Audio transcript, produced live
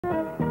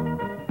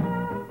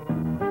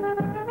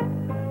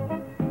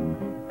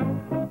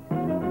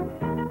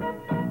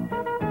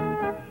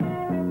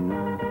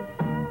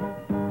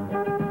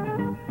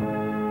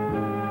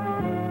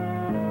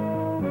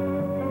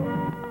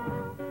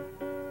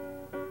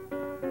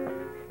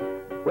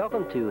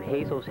Welcome to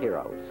Hazel's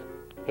Heroes.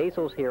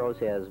 Hazel's Heroes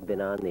has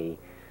been on the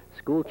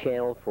school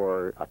channel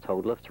for a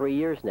total of 3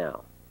 years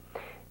now.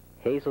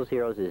 Hazel's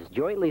Heroes is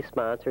jointly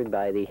sponsored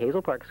by the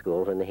Hazel Park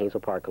Schools and the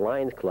Hazel Park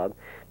Lions Club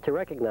to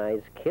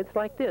recognize kids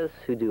like this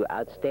who do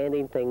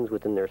outstanding things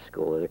within their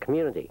school or their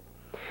community.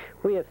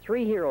 We have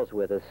 3 heroes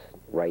with us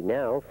right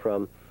now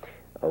from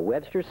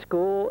Webster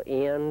School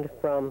and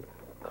from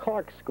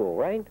Clark School,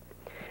 right?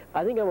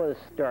 I think I want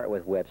to start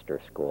with Webster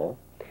School,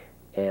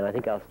 and I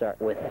think I'll start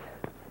with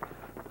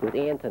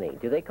Anthony.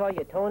 Do they call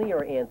you Tony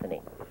or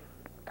Anthony?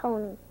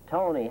 Tony.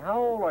 Tony. How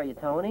old are you,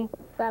 Tony?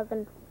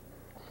 7.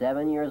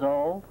 7 years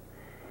old.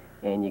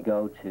 And you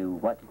go to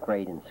what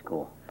grade in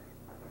school?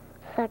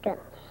 2nd.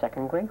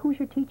 2nd grade? Who's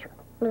your teacher?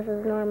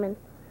 Mrs. Norman.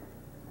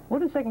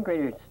 What do 2nd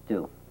graders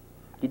do?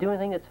 Do you do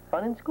anything that's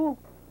fun in school?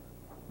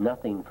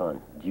 Nothing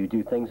fun. Do you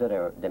do things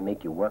that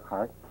make you work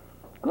hard?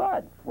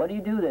 Good. What do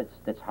you do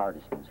that's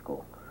hardest in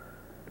school?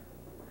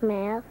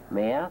 Math.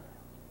 Math?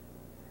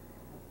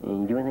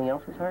 And you do anything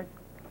else that's hard?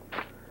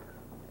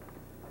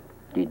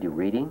 Do you do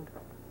reading?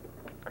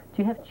 Do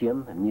you have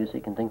gym and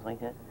music and things like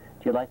that?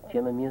 Do you like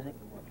gym and music?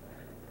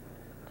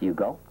 Do you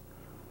go?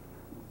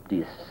 Do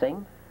you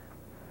sing?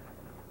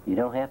 You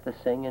don't have to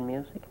sing in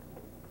music?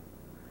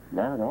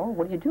 Not at all?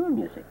 What do you do in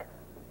music?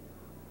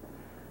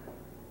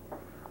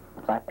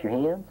 Clap your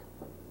hands?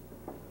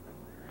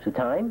 It's a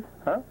time,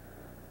 huh?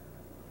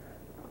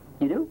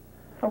 You do?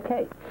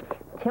 Okay.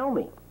 Tell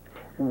me,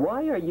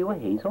 why are you a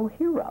Hazel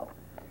hero?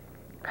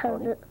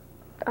 Because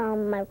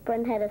my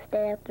friend had to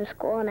stay after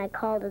school, and I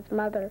called his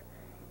mother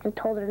and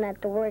told her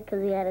not to work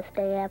because he had to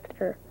stay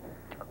after.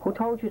 Who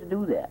told you to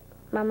do that?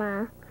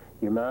 Mama.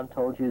 Your mom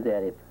told you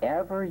that if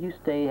ever you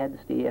had to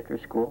stay after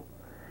school,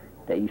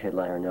 that you should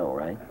let her know,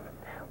 right?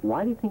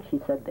 Why do you think she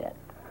said that?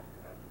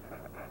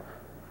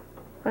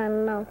 I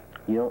don't know.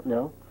 You don't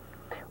know?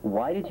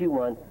 Why did you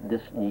want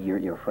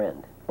your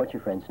friend? What's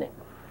your friend's name?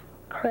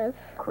 Chris.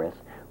 Chris.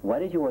 Why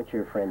did you want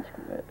your friend's,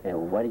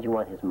 why did you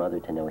want his mother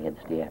to know he had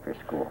to stay after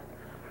school?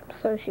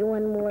 So she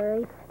wouldn't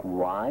worry.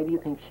 Why do you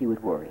think she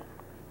would worry?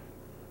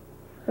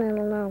 I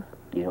don't know.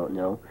 You don't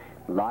know?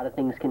 A lot of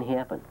things can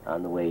happen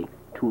on the way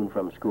to and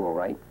from school,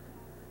 right?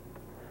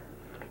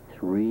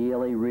 It's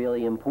really,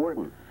 really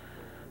important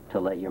to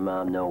let your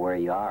mom know where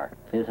you are,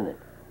 isn't it?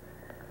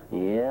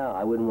 Yeah,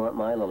 I wouldn't want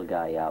my little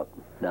guy out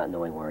not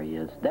knowing where he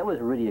is. That was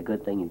really a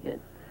good thing you did.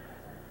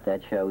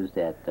 That shows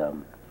that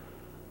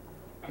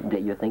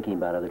that you're thinking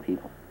about other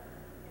people.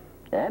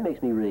 That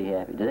makes me really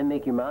happy. Does that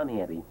make your mom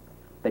happy?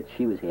 Bet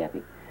she was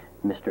happy.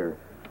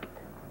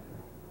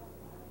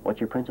 What's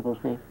your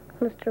principal's name?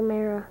 Mr.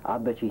 Mara. I'll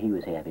bet you he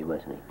was happy,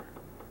 wasn't he?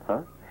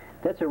 Huh?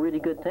 That's a really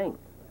good thing.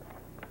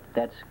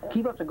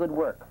 Keep up the good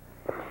work.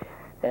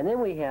 And then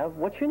we have,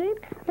 what's your name?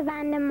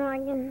 Lavanda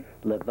Morgan.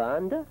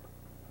 Lavanda?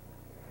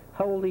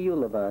 How old are you,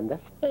 Lavanda?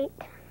 8.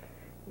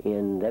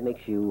 And that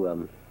makes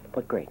you,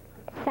 what grade?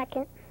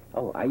 2nd.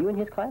 Oh, are you in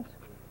his class?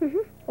 Mm-hmm.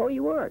 Oh,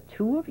 you are.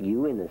 2 of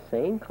you in the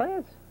same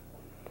class.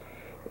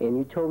 And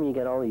you told me you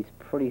got all these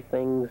pretty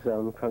things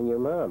from your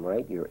mom,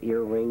 right? Your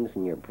earrings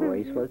and your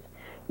bracelets.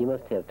 You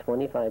must have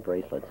 25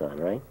 bracelets on,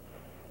 right?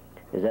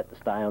 Is that the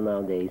style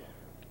nowadays?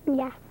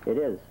 Yes. It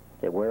is.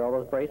 They wear all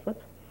those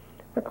bracelets?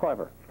 They're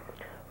clever.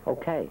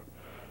 Okay.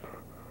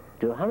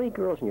 How many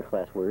girls in your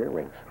class wear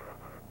earrings?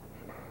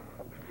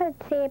 I would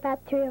say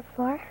about 3 or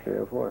 4. 3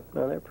 or 4.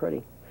 No, they're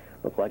pretty.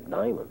 Look like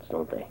diamonds,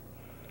 don't they?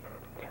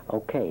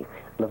 Okay.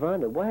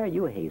 Lavanda, why are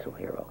you a Hazel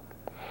hero?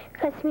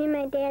 Because me and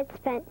my dad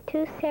spent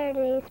 2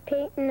 Saturdays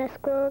painting the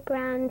school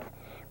grounds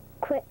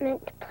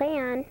equipment to play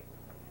on.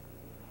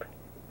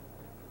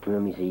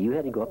 Let me see. You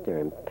had to go up there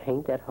and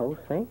paint that whole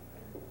thing?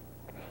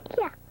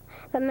 Yeah.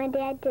 But my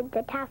dad did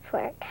the tough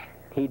work.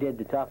 He did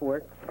the tough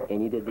work,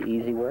 and you did the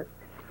easy work?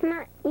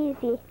 Not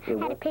easy. It I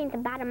had to paint the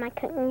bottom. I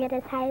couldn't get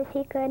as high as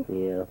he could.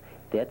 Yeah.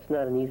 That's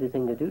not an easy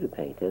thing to do to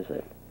paint, is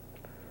it?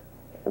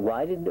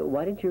 Why did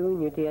you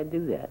and your dad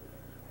do that?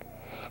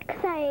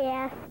 Because I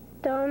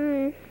asked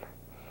him.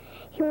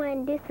 He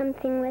wanted to do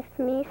something with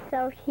me,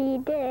 so he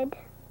did.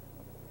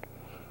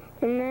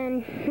 And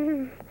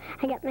then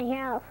I got my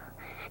hair all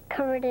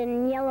covered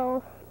in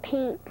yellow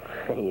paint.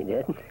 You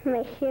did?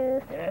 My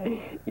shoes.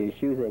 Your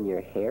shoes and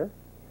your hair?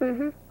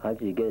 Mm-hmm. How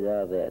did you get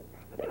out of that?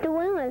 The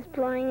wind was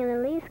blowing and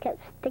the leaves kept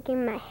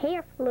sticking. My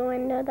hair flew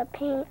into the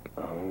paint.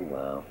 Oh,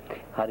 wow.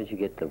 How did you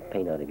get the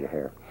paint out of your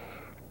hair?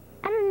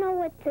 I don't know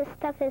what this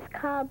stuff is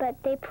called,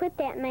 but they put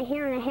that in my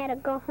hair and I had to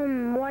go home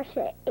and wash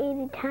it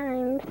 80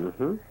 times.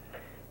 Mm-hmm.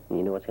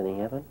 You know what's going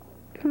to happen?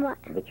 What?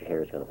 I bet your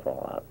hair is going to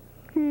fall out.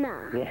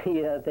 No. Yeah,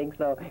 you don't think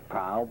so?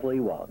 Probably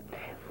won't.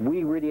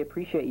 We really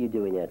appreciate you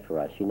doing that for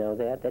us. You know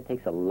that? That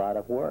takes a lot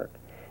of work.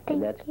 Thank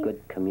and that's you.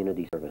 good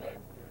community service.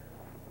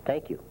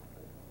 Thank you.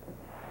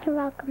 You're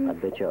welcome. I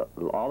bet you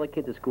all the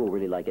kids at school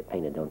really like it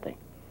painted, don't they?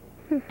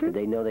 Did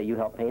they know that you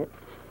helped paint it?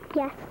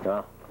 Yes.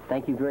 Well,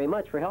 thank you very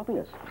much for helping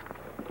us.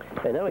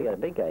 And now we got a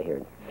big guy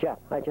here. Jeff.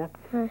 Hi, Jeff.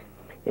 Hi.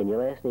 And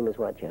your last name is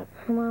what, Jeff?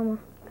 Hamama.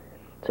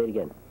 Say it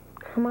again.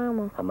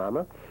 Hamama.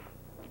 Hamama?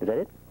 Is that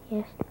it?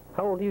 Yes.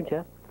 How old are you,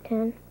 Jeff?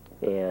 10.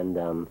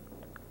 And,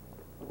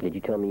 did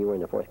you tell me you were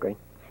in the 4th grade?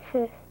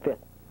 5th. 5th.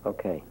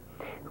 Okay.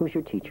 Who's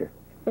your teacher?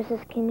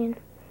 Mrs. Kenyon.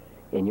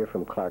 And you're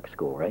from Clark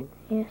School, right?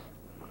 Yes.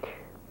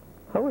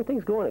 How are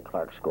things going at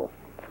Clark School?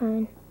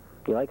 Fine.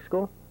 You like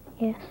school?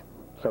 Yes.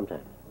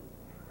 Sometimes.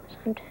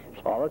 Sometimes.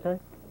 All the time?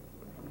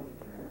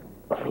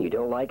 You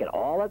don't like it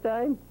all the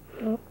time?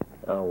 Nope.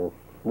 Oh,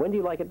 when do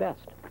you like it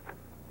best?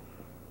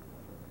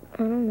 I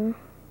don't know.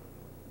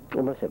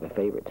 You must have a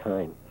favorite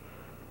time.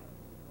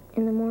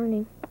 In the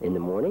morning. In the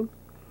morning?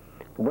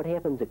 What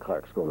happens at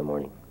Clark School in the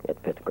morning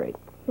at 5th grade?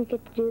 We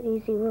get to do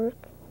easy work.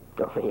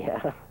 Oh,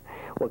 yeah?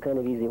 What kind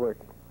of easy work?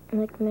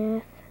 Like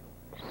math,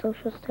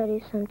 social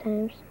studies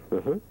sometimes,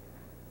 Mm-hmm.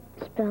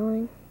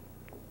 spelling.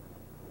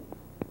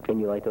 And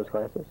you like those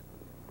classes?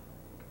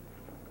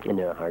 And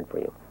they're not hard for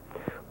you.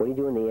 What do you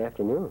do in the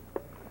afternoon?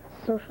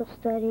 Social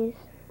studies,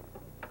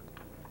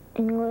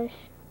 English,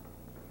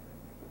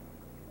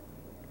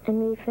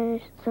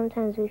 and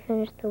sometimes we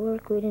finish the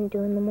work we didn't do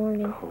in the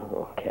morning.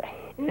 Oh, okay.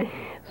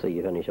 So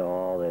you finish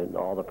all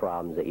the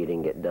problems that you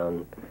didn't get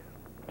done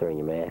during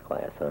your math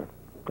class, huh?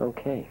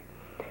 Okay.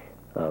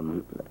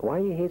 Why are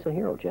you Hazel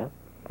Hero, Jeff?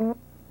 Well,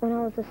 when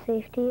I was a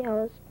safety, I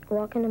was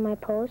walking to my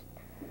post,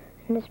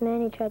 and this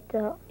man, he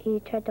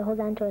tried to hold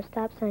on to a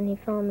stop sign. He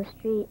fell in the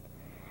street.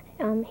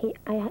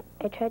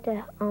 I tried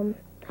to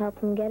help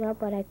him get up,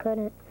 but I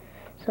couldn't.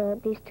 So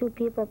these two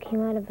people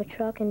came out of a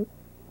truck and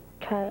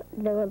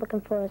they were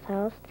looking for his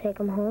house to take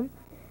him home.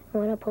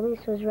 And when a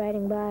police was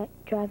driving by,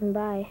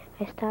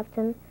 I stopped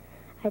him.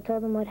 I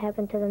told him what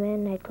happened to the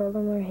man, and I told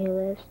him where he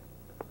lives.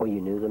 Oh,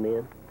 you knew the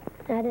man?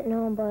 I didn't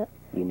know him, but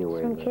You knew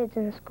where some he lived? kids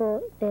in the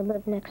school, they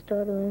lived next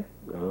door to him.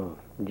 Oh.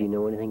 Do you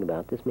know anything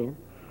about this man?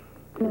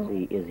 No.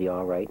 Is he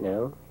all right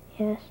now?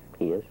 Yes.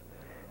 He is?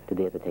 Did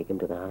they have to take him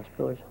to the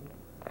hospital or something?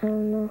 I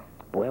don't know.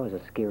 Boy, that was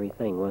a scary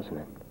thing, wasn't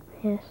it?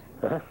 Yes.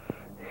 Huh?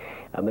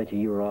 I bet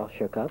you were all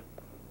shook up.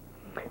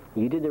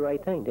 You did the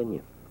right thing, didn't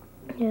you?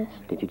 Yes.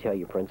 Did you tell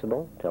your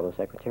principal? Tell the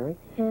secretary?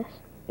 Yes.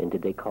 And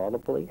did they call the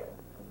police?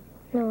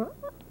 No,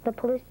 the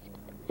police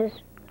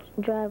just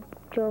drove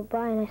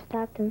by and I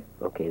stopped him.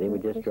 Okay, they were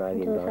just Just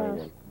driving into his by house.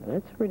 then.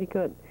 That's pretty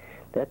good.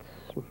 That's...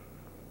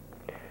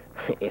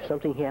 If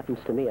something happens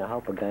to me, I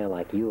hope a guy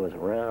like you is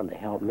around to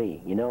help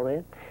me. You know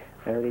that?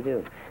 I really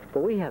do.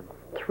 But we have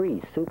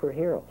 3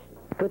 superheroes.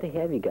 Good to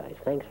have you guys.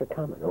 Thanks for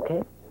coming,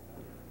 okay?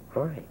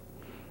 All right.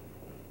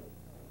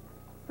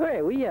 All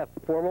right, we have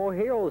 4 more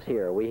heroes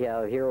here. We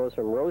have heroes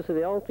from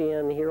Roosevelt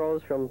and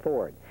heroes from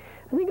Ford.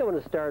 I think I'm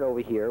going to start over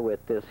here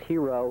with this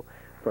hero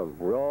from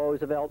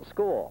Roosevelt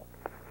School.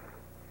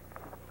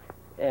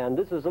 And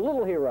this is a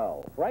little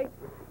hero, right?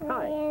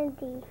 Hi.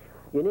 Randy.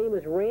 Your name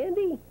is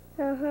Randy?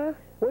 Uh-huh.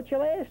 What's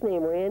your last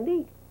name,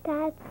 Randy?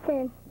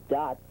 Dodson.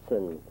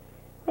 Dotson.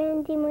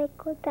 Randy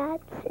Michael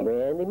Dodson.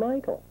 Randy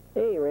Michael.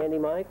 Hey, Randy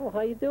Michael,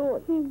 how you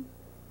doing?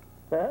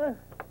 Huh?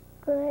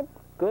 Good.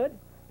 Good?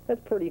 That's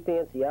a pretty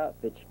fancy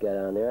outfit you got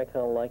on there. I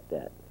kind of like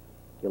that.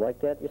 You like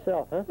that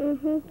yourself, huh?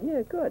 Mm-hmm.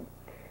 Yeah, good.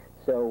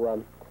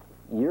 So,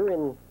 you're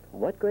in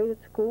what grade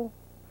at school?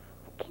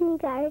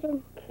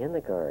 Kindergarten.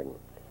 Kindergarten.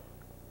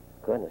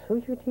 Goodness,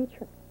 who's your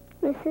teacher?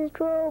 Mrs.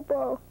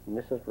 Robo.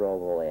 Mrs.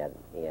 Roble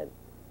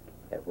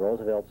at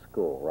Roosevelt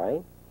School,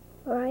 right?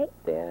 Right?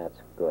 That's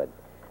good.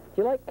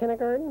 Do you like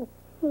kindergarten?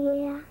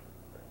 Yeah.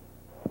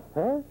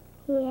 Huh?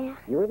 Yeah.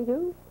 You really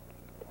do?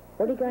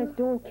 What do you guys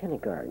do in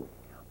kindergarten?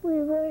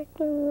 We work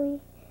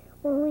and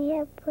when we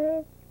have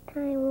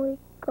playtime, we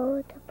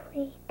go to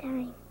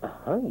playtime.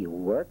 Uh-huh, you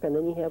work and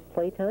then you have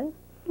playtime?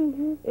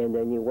 Mm-hmm. And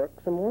then you work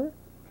some more?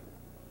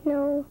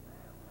 No,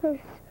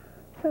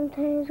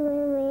 sometimes we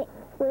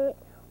work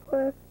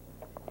a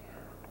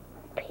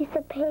piece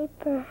of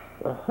paper.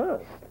 Uh-huh.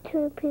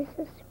 2 pieces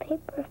of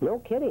paper. No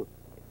kidding.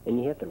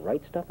 And you have to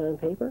write stuff on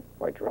paper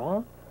or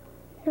draw?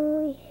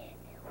 And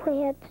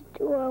we had to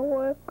do our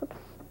work with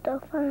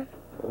stuff on.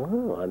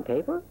 Oh, on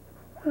paper?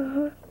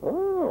 Uh-huh.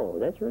 Oh,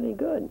 that's really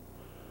good.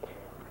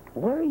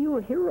 Why are you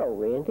a hero,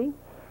 Randy?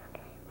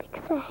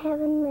 Because I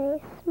have a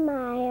nice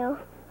smile.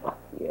 Oh,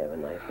 you have a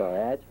nice smile.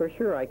 That's for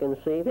sure. I can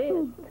see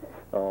that.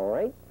 All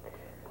right.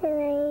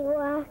 And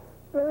I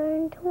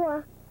learned to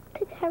walk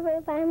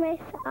together by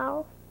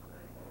myself.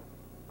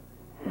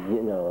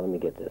 You know, let me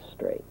get this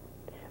straight.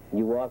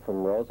 You walk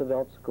from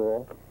Roosevelt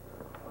School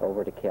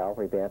over to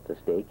Calvary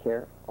Baptist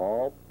Daycare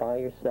all by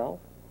yourself?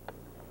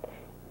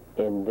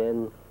 And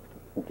then,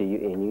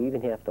 you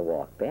even have to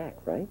walk back,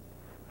 right?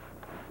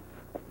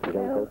 You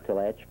don't go to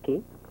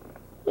Latchkey?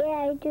 Yeah,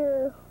 I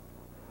do.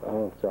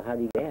 Oh, so how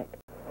do you get back?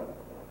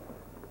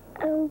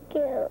 I don't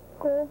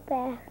go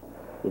back.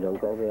 You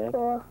don't go back?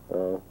 School.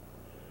 Oh.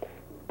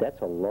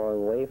 That's a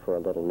long way for a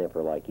little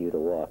nipper like you to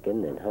walk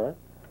in then, huh?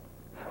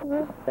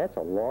 That's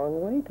a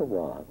long way to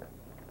walk.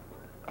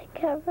 The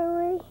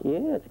cavalry?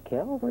 Yeah, it's a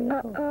cavalry.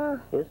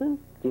 Isn't?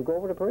 Do you go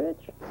over the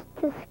bridge?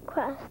 Just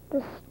cross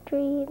the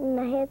street, and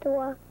I had to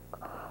walk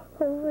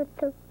over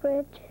the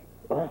bridge.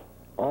 Oh,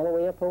 all the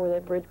way up over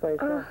that bridge by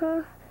yourself?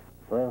 Uh-huh.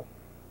 Well,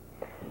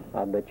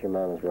 I bet your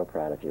mom is real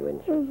proud of you,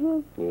 isn't she?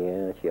 Mm-hmm.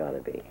 Yeah, she ought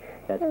to be.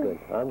 That's good.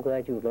 I'm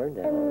glad you learned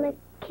that. And the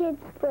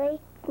kids like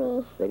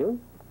me. They do?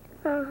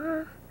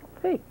 Uh-huh.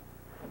 Hey,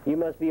 you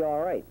must be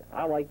all right.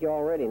 I like you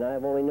already, and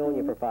I've only known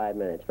you for 5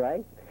 minutes,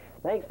 right?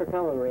 Thanks for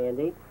coming,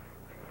 Randy.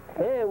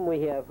 And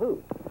we have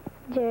who?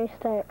 Jerry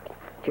Stark.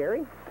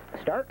 Jerry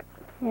Stark?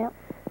 Yep.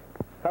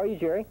 How are you,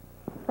 Jerry?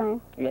 Fine.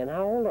 And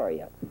how old are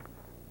you?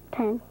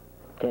 10.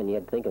 10. You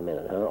had to think a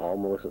minute, huh?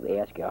 Almost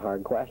ask you a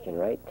hard question,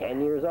 right?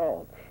 10 years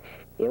old.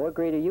 And what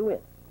grade are you in?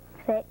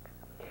 6.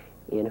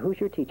 And who's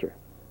your teacher?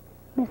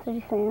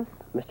 Mr. DeSantis.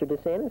 Mr.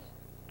 DeSantis?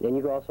 And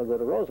you also go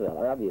to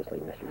Roosevelt, obviously,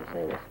 Mr.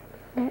 DeSantis.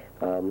 Yep.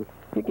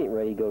 You're getting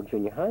ready to go to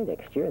junior high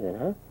next year, then,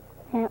 huh?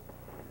 Yep.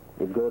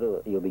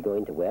 You'll be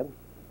going to Webb?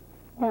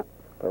 Yep.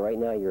 But right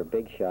now you're a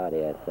big shot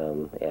at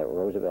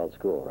Roosevelt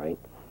School, right?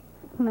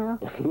 No.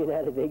 You're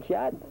not a big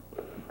shot?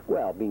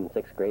 Well, being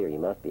 6th grader, you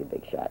must be a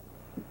big shot.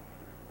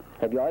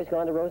 Have you always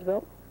gone to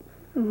Roosevelt?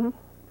 Mm-hmm.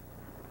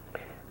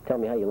 Tell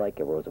me how you like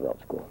at Roosevelt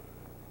School.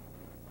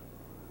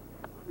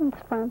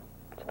 It's fun.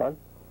 It's fun?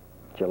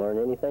 Did you learn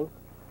anything?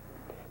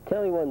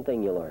 Tell me one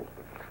thing you learned.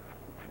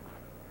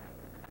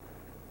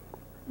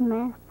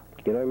 Math.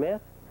 You learn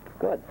math?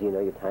 Good. Do you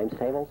know your times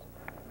tables?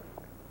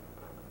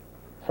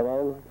 Some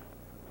of them?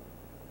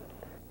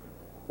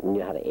 You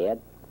know how to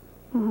add?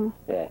 Mm-hmm.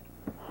 Yeah.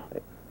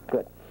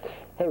 Good.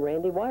 Hey,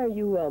 Randy, why are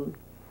you,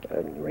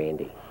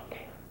 Randy,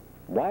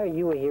 why are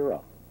you a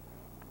hero?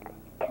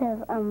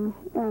 Because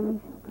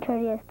I'm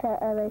courteous to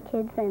other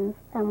kids and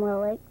I'm well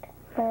liked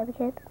by other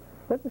kids.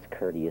 What does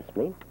courteous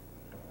mean?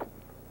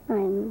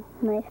 I'm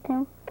nice to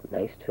them.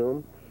 Nice to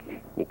them?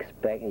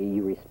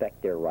 You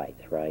respect their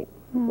rights, right?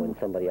 Mm-hmm. When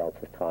somebody else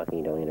is talking,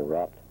 you don't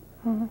interrupt.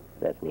 Mm-hmm.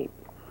 That's neat.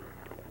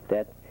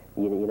 That,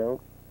 you know,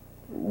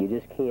 you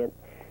just can't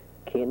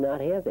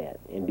not have that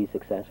and be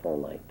successful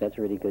in life. That's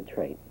a really good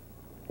trait.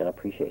 And I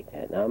appreciate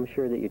that. And I'm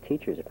sure that your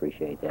teachers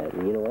appreciate that.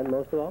 And you know what,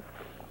 most of all?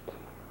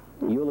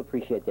 You'll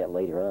appreciate that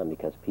later on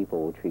because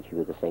people will treat you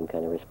with the same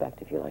kind of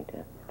respect if you're like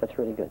that. That's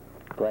really good.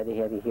 Glad to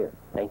have you here.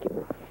 Thank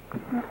you.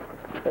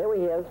 There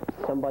we have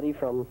somebody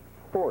from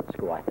Ford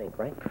School, I think,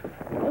 right?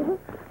 Mm-hmm.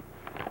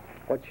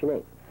 What's your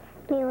name?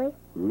 Neely.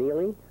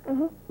 Neely?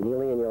 Mm-hmm.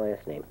 Neely, and your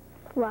last name?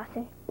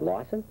 Lawson.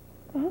 Lawson?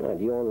 Mm-hmm.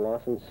 Do you own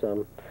Lawson's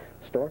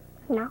store?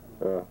 No.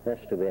 Oh,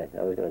 that's too bad.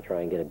 I was going to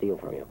try and get a deal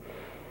from you.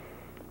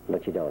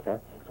 But you don't, huh?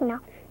 No.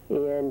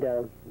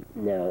 And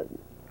now,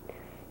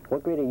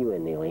 what grade are you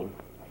in, Neely?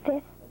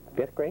 5th.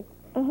 5th grade?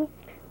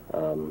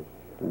 Mm-hmm.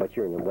 But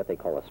you're in what they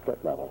call a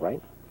split level,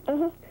 right?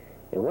 Mm-hmm.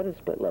 And what does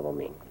split level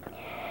mean?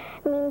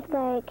 It means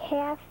like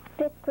half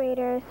 5th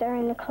graders are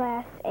in the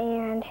class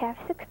and half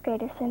 6th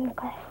graders in the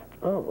class.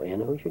 Oh,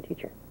 and who's your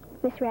teacher?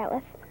 Miss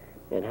Ratliff.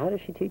 And how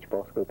does she teach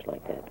both groups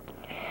like that?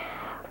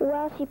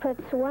 Well, she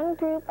puts one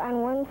group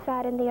on one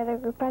side and the other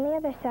group on the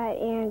other side,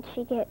 and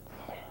she gets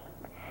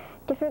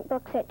different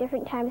books at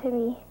different times, and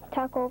we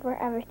talk over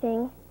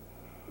everything.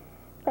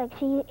 Like,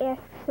 she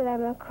asks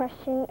them a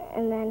question,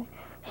 and then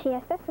she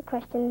asks us a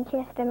question, and she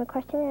asks them a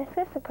question, and asks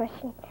us a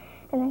question.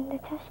 And then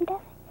that's how she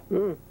does it.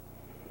 Hmm.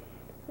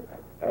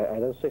 Are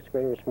those 6th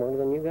graders smarter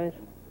than you guys?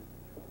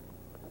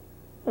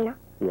 No.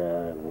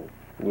 No,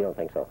 you don't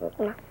think so, huh?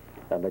 No.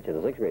 I bet you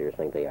the 6th graders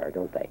think they are,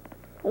 don't they?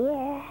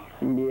 Yeah.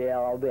 Yeah,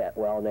 I'll bet.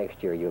 Well,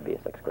 next year you'll be a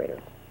 6th grader.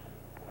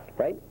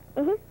 Right?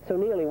 Mm-hmm. So,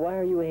 Neely, why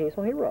are you a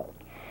Hazel hero?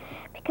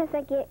 Because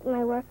I get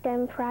my work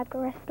done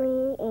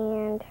progressively,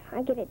 and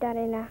I get it done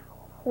in a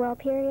well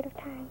period of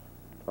time.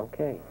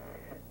 Okay.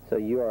 So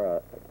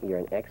you're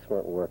an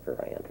excellent worker,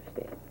 I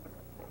understand.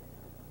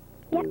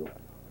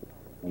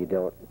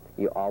 Yep.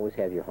 You always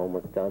have your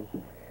homework done.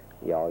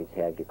 You always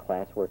have your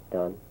classwork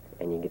done,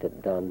 and you get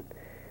it done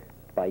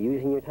by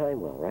using your time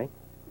well, right?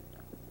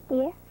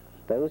 Yeah.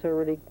 Those are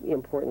really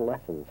important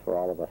lessons for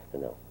all of us to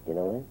know. You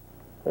know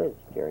that? It is,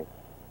 Jerry,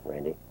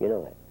 Randy. You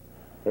know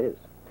that. It is.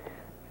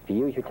 If you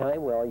use your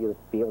time well, you'll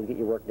be able to get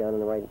your work done in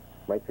the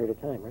right period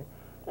of time, right?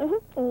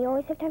 Mm-hmm. And you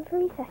always have time for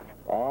recess.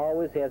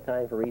 Always have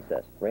time for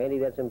recess. Randy,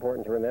 that's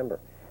important to remember.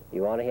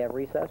 You want to have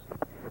recess?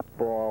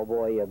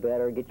 Boy, you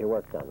better get your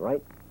work done,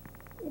 right?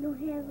 We don't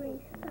have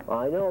recess.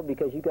 I know,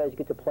 because you guys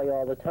get to play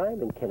all the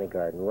time in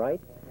kindergarten, right?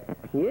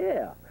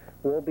 Yeah.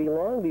 Won't be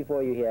long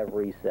before you have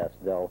recess,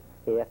 though.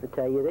 I have to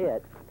tell you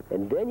that.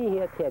 And then you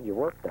have to have your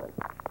work done.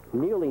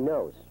 Neely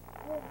knows.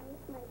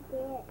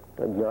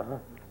 My dad. Uh-huh.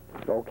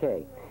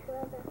 Okay.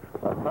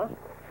 Uh-huh.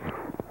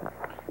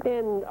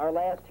 And our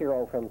last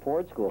hero from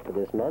Ford School for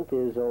this month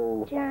is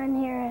old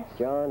John Harris.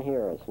 John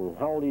Harris. And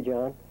how old are you,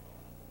 John?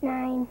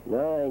 9.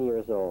 9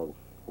 years old.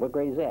 What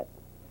grade is that?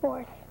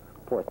 4th.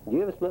 4th. Do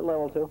you have a split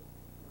level, too?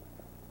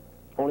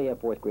 Only have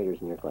 4th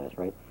graders in your class,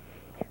 right?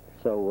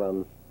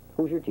 So,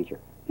 who's your teacher?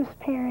 Miss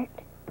Parent.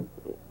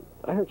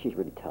 I heard she's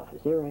really tough.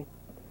 Is that right?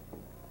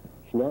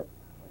 She's not?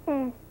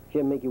 Mm. She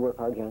didn't make you work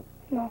hard, John?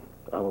 No.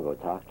 I'm going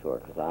to go talk to her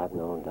because I've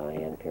known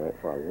Diane Parent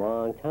for a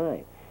long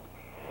time.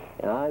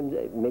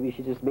 And maybe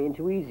she's just being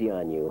too easy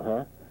on you,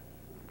 huh?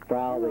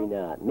 Probably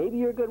not. Maybe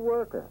you're a good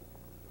worker.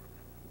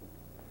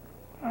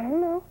 I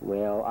don't know.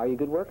 Well, are you a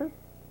good worker?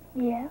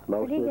 Yeah,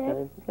 Most pretty of the good.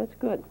 time? That's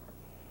good.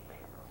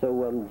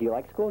 So, do you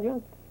like school,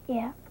 John?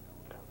 Yeah.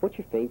 What's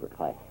your favorite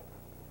class?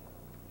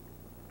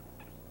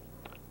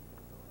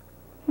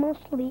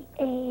 Mostly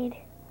aid.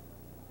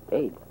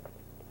 Aid.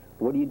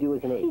 What do you do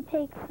as an aide? She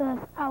takes us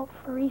out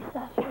for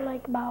recess for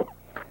like about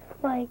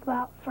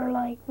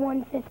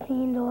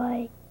 1:15 to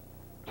like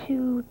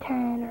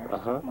 2:10 or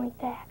something like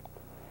that.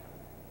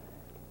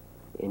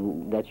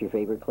 And that's your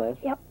favorite class?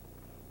 Yep.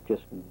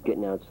 Just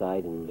getting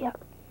outside and... Yep.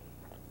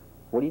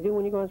 What do you do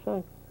when you go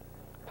outside?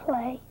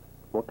 Play.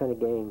 What kind of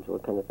games,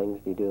 what kind of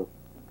things do you do?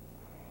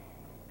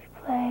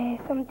 Play.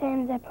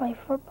 Sometimes I play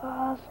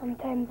football.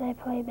 Sometimes I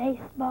play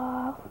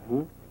baseball.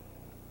 Mm-hmm.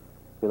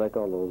 You like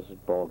all those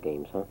ball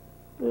games, huh?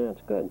 Yeah,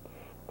 that's good.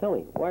 Tell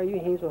me, why are you a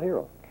Hazel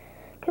hero?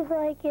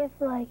 Because, if,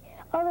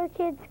 other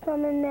kids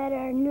come in that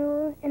are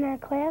new in our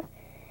class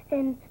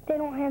and they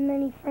don't have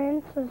many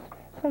friends, so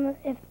some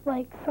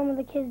of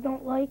the kids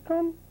don't like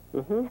them,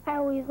 I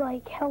always,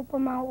 help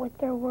them out with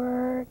their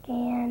work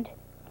and,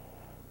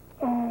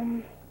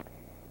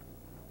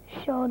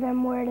 show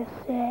them where to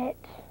sit.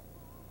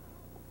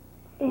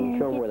 And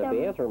show them where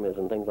the bathroom is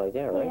and things like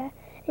that, right? Yeah,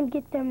 and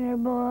get them their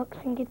books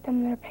and get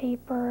them their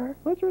paper.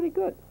 That's really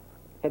good.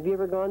 Have you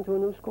ever gone to a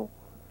new school?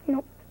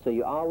 Nope. So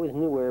you always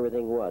knew where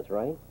everything was,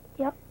 right?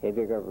 Yep. Have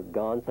you ever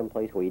gone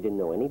someplace where you didn't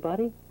know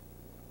anybody?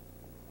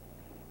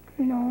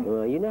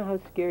 No. You know how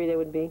scary that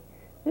would be?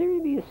 That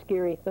would be a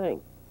scary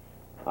thing.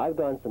 I've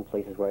gone some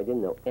places where I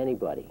didn't know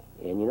anybody,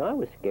 and, I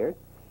was scared.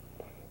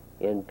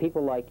 And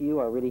people like you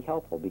are really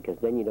helpful because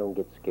then you don't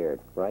get scared,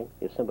 right?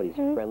 If somebody's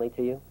friendly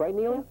to you. Right,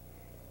 Neely? Yep.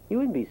 You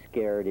wouldn't be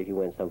scared if you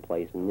went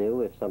someplace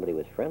new if somebody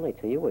was friendly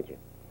to you, would you?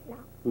 No.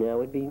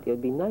 No,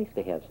 it'd be nice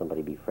to have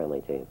somebody be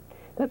friendly to you.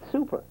 That's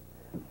super.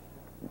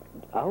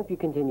 I hope you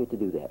continue to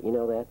do that. You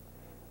know that?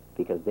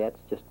 Because that's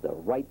just the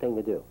right thing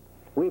to do.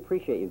 We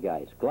appreciate you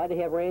guys. Glad to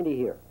have Randy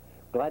here.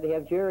 Glad to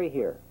have Jerry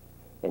here.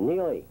 And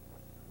Neely.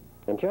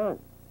 And John.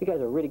 You guys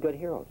are really good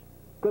heroes.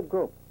 Good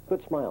group.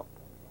 Good smile.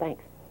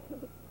 Thanks.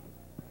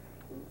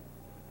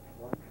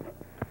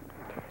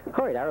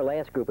 All right, our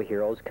last group of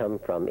heroes come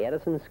from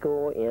Edison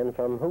School and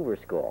from Hoover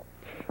School.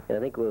 And I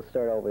think we'll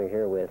start over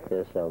here with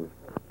this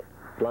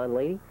blonde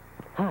lady.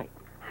 Hi.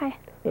 Hi.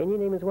 And your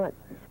name is what?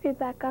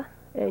 Rebecca.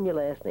 And your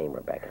last name,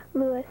 Rebecca?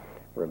 Lewis.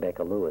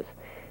 Rebecca Lewis.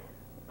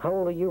 How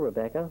old are you,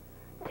 Rebecca?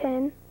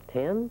 10.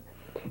 10?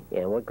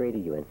 And what grade are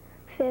you in?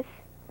 5th.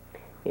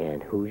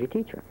 And who's your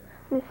teacher?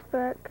 Miss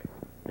Burke.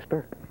 Miss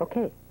Burke.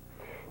 Okay.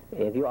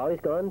 Have you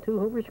always gone to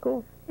Hoover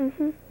School?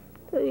 Mm-hmm.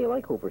 Do you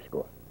like Hoover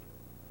School?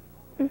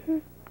 Mm-hmm.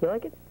 You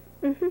like it?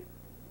 Mm-hmm.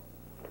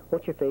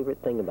 What's your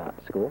favorite thing about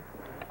school?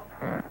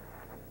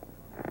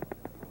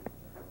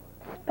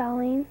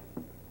 Spelling.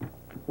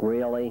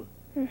 Really?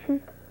 Mm-hmm.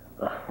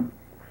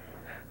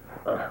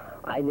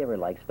 I never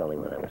liked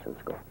spelling when I was in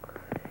school.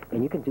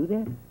 And you can do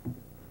that?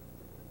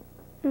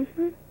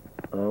 Mm-hmm.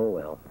 Oh,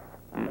 well.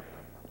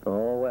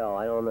 Oh, well,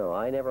 I don't know.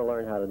 I never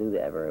learned how to do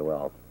that very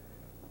well.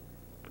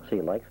 So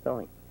you like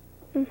spelling?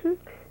 Mm-hmm.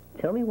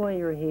 Tell me why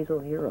you're a Hazel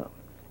hero.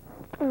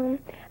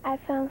 I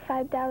found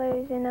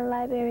 $5 in a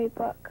library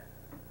book.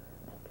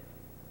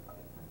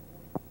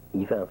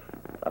 You found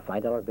a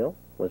 $5 bill?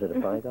 Was it a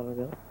 $5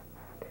 bill?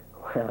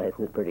 Well, it's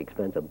a pretty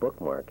expensive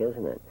bookmark,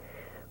 isn't it?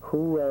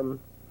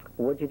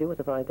 What'd you do with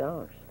the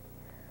 $5?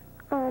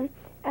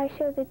 I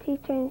showed the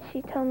teacher and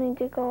she told me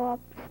to go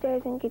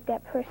upstairs and get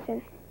that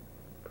person.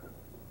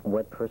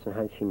 What person?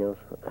 How'd she know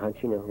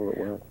who it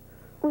was?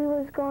 We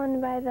was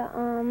going by the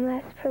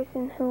last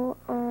person who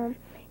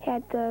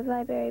had the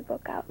library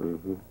book out.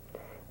 Mm-hmm.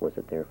 Was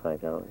it their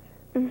 $5?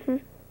 Mm-hmm.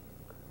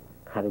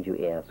 How did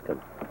you ask them?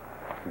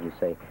 Did you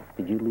say,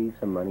 did you leave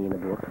some money in the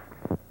book?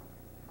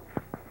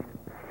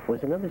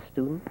 Was another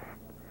student?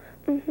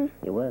 Mm-hmm.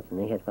 It was, and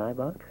they had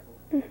 $5?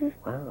 Mm-hmm.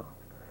 Wow.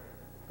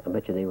 I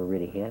bet you they were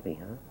really happy,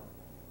 huh?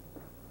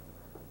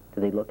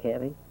 Did they look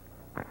happy?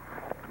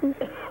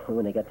 Mm-hmm.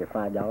 When they got their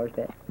 $5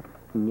 back?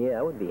 Yeah,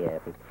 I would be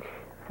happy.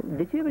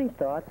 Did you have any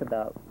thoughts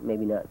about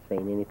maybe not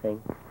saying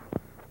anything?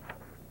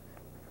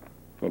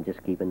 And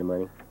just keeping the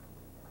money?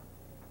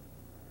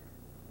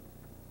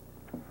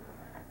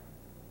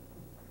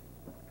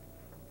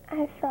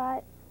 I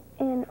thought,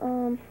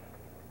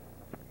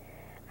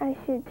 I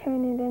should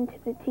turn it into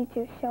the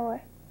teacher's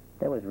shower.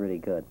 That was really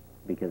good,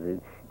 because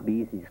it'd be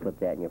easy to slip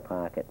that in your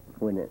pocket,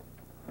 wouldn't it?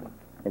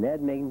 And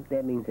that means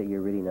that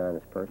you're really an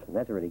honest person.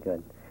 That's really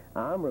good.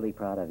 I'm really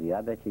proud of you.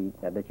 I bet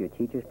your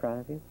teacher's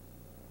proud of you.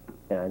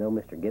 And I know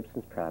Mr.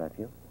 Gibson's proud of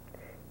you.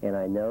 And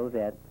I know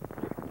that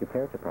your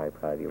parents are probably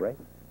proud of you, right?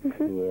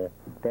 Mm-hmm. Yeah,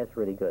 that's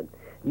really good.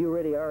 You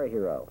really are a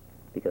hero,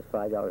 because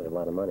 $5 is a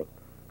lot of money,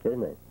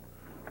 isn't it?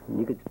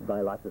 You could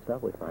buy lots of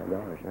stuff with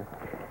 $5, huh?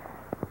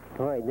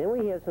 All right, then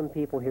we have some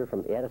people here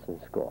from Edison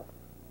School.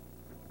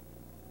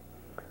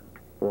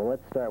 Well,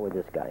 let's start with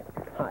this guy.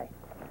 Hi.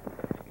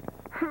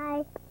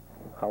 Hi.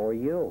 How are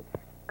you?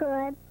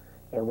 Good.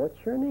 And what's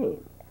your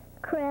name?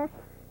 Chris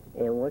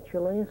And what's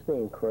your last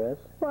name, Chris?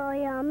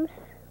 Williams,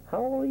 How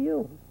old are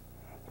you?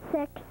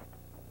 6th,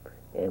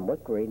 And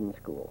what grade in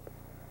school?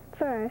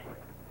 1st.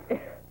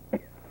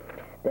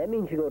 That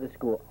means you go to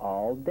school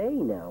all day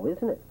now,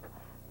 isn't it?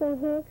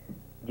 Mhm.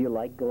 Do you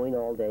like going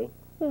all day?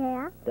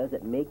 Yeah. Does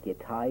it make you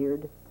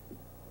tired?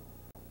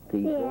 Do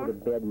you Yeah. go to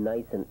bed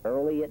nice and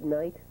early at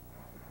night?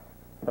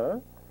 Huh?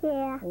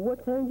 Yeah.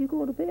 What time do you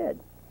go to bed?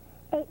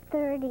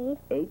 8:30.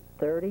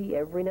 8:30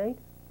 every night?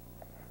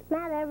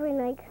 Not every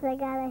night, 'cause I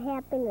got a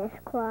happiness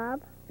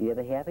club. You have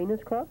a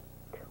happiness club?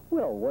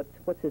 Well,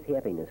 what's this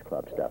happiness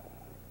club stuff?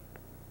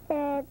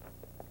 It's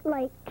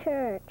like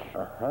church.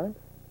 Uh-huh.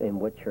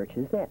 And what church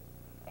is that?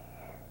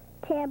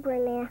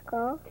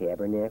 Tabernacle.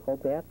 Tabernacle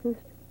Baptist?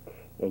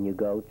 And you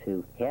go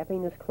to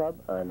happiness club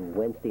on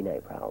Wednesday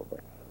night, probably.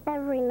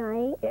 Every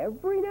night.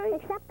 Every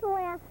night? Except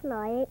last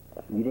night.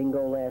 You didn't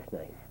go last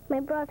night. My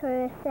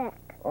brother is sick.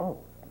 Oh.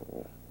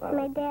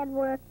 My dad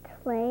worked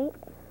late.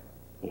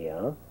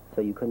 Yeah.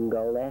 So you couldn't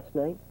go last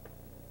night?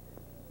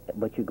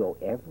 But you go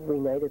every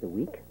night of the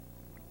week?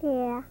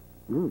 Yeah.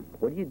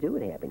 What do you do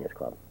at Happiness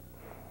Club?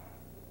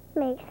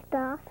 Make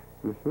stuff.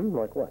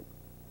 Like what?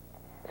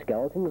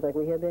 Skeletons like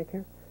we have back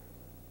here?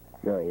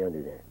 No, you don't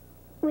do that.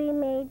 We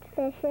made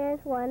fishes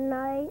one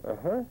night.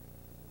 Uh-huh.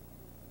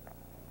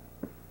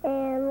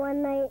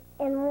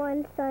 And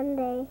one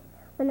Sunday,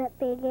 when it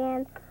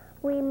began,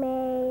 we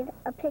made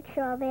a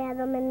picture of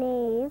Adam and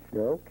Eve.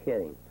 No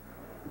kidding.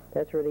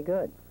 That's really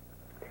good.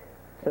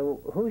 So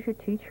who's your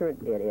teacher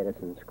at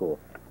Edison School?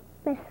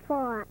 Miss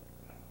Font.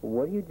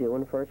 What do you do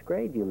in first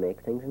grade? Do you make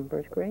things in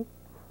first grade?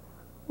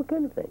 What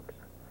kind of things?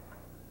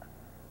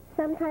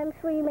 Sometimes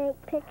we make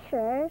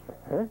pictures.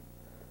 Huh?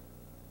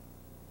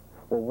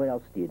 Well, what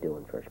else do you do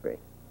in first grade?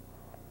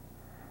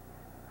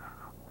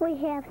 We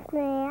have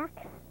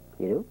snacks.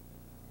 You do?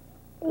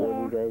 What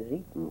Yeah. do you guys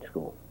eat in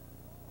school?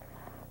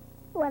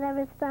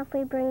 Whatever stuff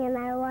we bring in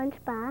our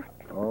lunchbox.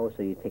 Oh,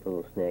 so you take a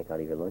little snack out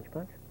of your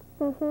lunchbox?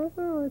 Mhm.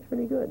 Oh, that's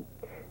pretty good.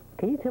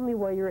 Can you tell me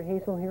why you're a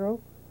Hazel hero?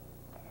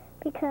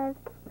 Because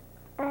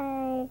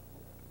I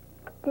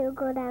do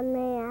good on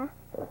math.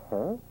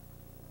 Uh-huh.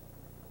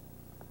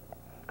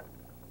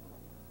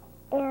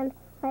 And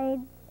I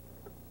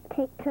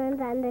take turns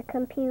on the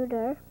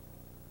computer.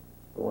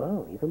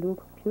 Wow, you can do a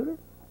computer?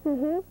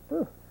 Mhm.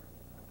 Huh.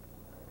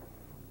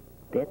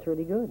 That's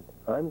really good.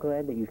 I'm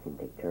glad that you can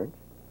take turns.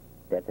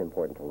 That's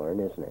important to learn,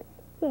 isn't it?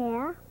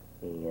 Yeah.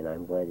 And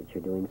I'm glad that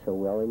you're doing so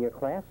well in your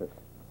classes.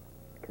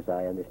 Because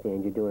I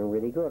understand you're doing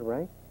really good,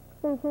 right?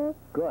 Mhm.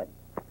 Good.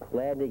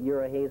 Glad that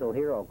you're a Hazel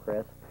hero,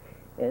 Chris.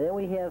 And then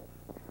we have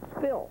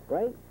Phil,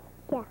 right?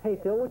 Yeah. Hey,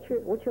 Phil,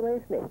 what's your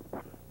last name?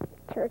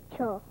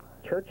 Churchill.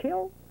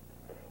 Churchill?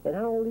 And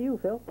how old are you,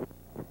 Phil?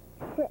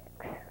 6.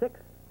 6.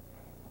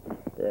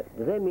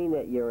 Does that mean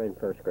that you're in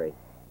first grade?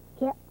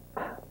 Yep.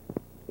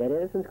 At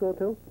Edison School,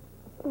 too?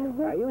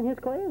 Mhm. Are you in his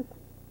class?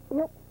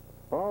 Nope.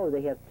 Oh,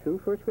 they have 2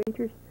 first grade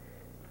teachers?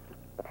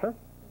 Huh?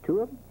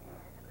 2 of them?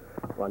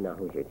 Well, now,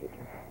 who's your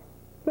teacher?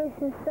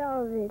 Mrs.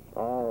 Sullivan.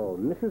 Oh,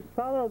 Mrs.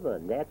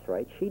 Sullivan. That's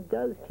right. She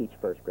does teach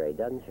first grade,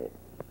 doesn't she?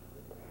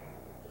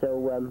 So,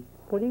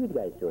 what do you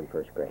guys do in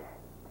first grade?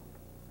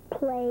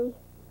 Play.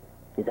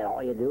 Is that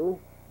all you do?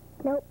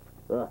 Nope.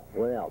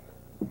 What else?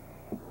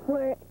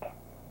 Work.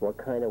 What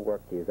kind of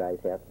work do you guys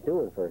have to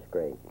do in first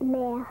grade?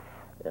 Math.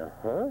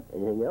 Uh-huh.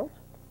 Anything else?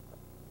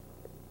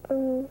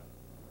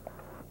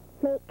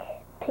 Make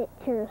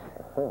pictures.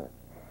 Uh-huh.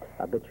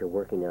 I bet you're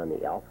working on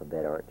the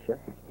alphabet, aren't you?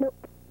 Nope.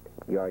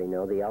 You already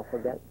know the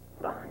alphabet?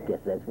 I guess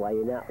that's why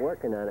you're not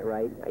working on it,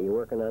 right? Are you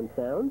working on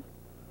sounds?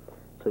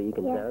 So you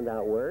can Yeah. sound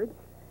out words?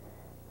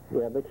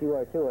 Yeah, I bet you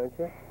are too, aren't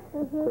you?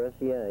 Mhm. Chris,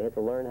 yeah, you have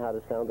to learn how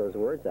to sound those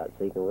words out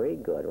so you can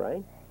read good,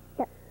 right?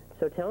 Yep.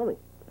 So tell me,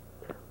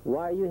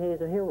 why are you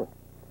Hazel hero?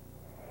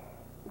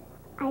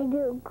 I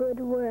do good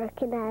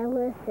work and I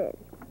listen.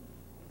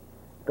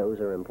 Those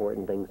are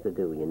important things to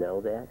do, you know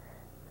that?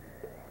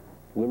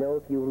 You know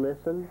if you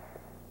listen,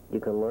 you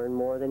can learn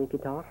more than if you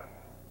talk?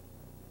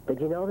 Did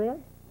you know that?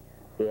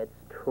 It's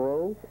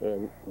true,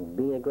 and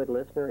being a good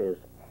listener is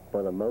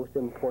one of the most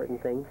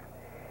important things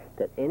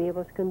that any of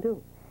us can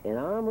do. And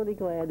I'm really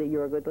glad that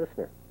you're a good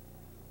listener.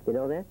 You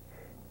know that?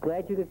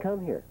 Glad you could come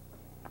here.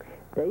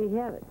 There you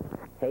have it.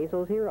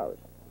 Hazel's Heroes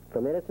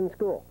from Edison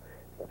School.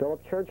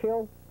 Philip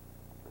Churchill,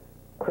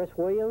 Chris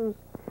Williams,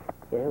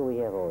 and who we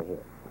have over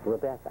here?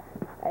 Rebecca.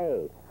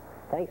 Hey,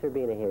 thanks for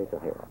being a Hazel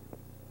hero.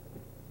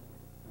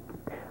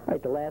 All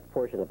right, the last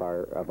portion of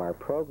our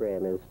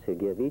program is to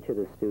give each of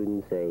the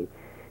students a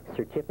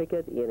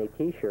certificate and a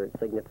T-shirt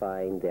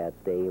signifying that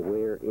they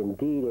were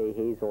indeed a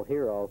Hazel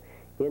hero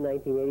in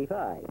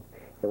 1985.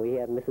 And we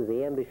have Mrs.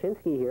 Ann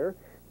Bashinsky here,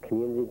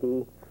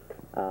 Community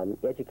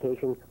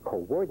Education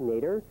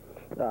Coordinator,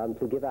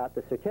 to give out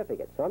the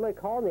certificate. So I'm going to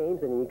call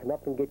names, and then you come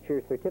up and get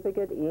your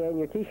certificate and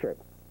your T-shirt.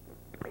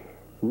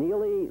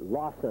 Neely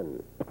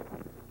Lawson.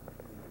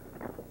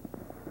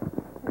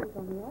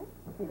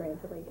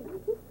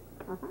 Congratulations.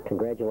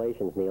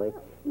 Congratulations, Neely.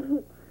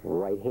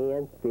 Right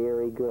hand,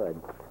 very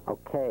good.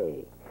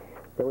 Okay.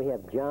 Then we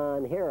have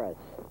John Harris.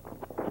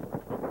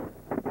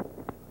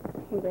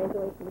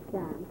 Congratulations,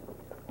 John.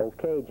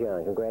 Okay,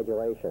 John,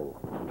 congratulations.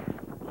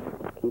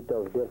 Keep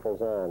those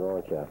dimples on,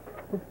 won't you?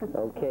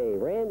 Okay,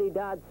 Randy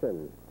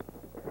Dodson.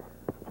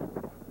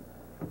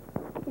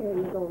 Here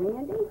you go,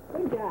 Randy.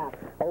 Good job.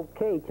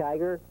 Okay,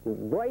 Tiger.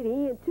 Right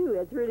hand, too.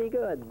 That's really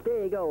good.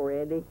 There you go,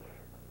 Randy.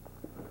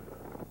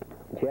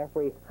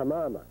 Jeffrey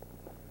Hamama.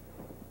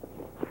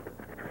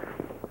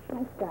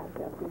 Nice job,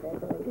 Jeff.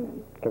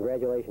 Congratulations.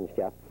 Congratulations,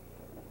 Jeff.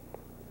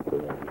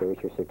 Here's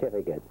your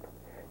certificate.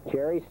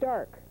 Jerry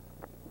Stark.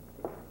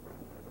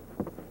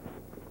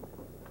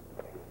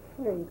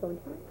 Here you go,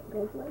 Jerry.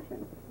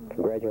 Congratulations.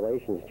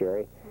 Congratulations,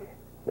 Jerry.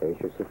 There's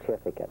your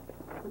certificate.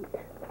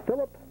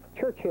 Philip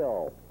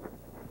Churchill.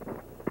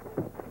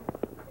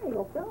 There you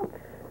go, Phil.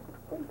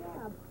 Good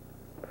job.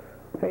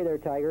 Hey there,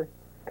 Tiger.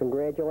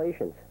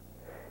 Congratulations.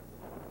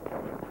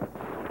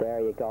 There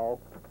you go.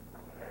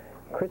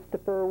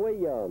 Christopher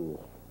Williams.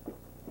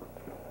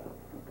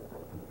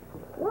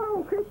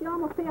 Whoa, Chris, you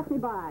almost passed me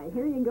by.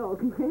 Here you go.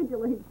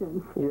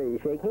 Congratulations. You ready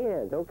to shake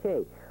hands?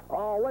 Okay.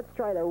 Oh, let's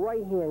try the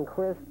right hand,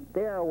 Chris.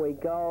 There we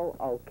go.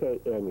 Okay,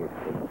 and your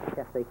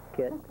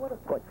certificate.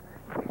 Good.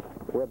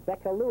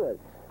 Rebecca Lewis.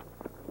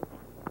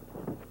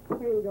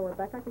 Here you go,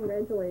 Rebecca.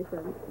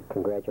 Congratulations.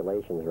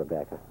 Congratulations,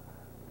 Rebecca.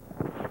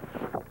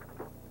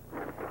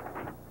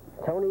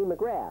 Tony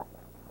McGrath.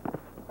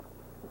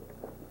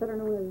 Better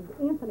known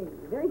as Anthony.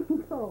 There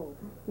you go.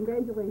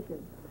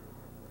 Congratulations.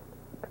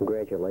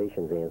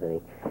 Congratulations,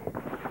 Anthony.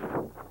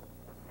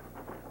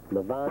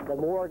 Lavonda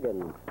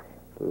Morgan.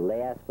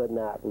 Last but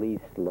not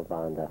least,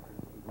 Lavonda.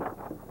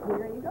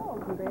 Here you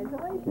go.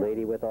 Congratulations.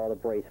 Lady with all the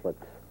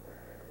bracelets.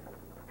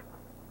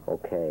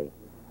 Okay.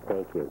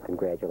 Thank you.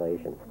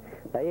 Congratulations.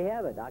 There you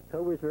have it.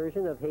 October's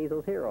version of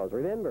Hazel's Heroes.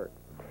 Remember,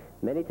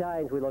 many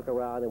times we look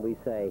around and we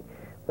say,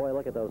 boy,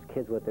 look at those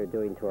kids, what they're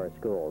doing to our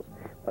schools.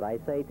 But I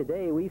say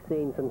today we've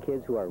seen some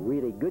kids who are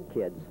really good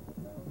kids.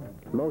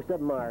 Most of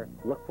them are.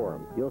 Look for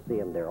them. You'll see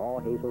them. They're all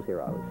Hazel's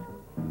Heroes.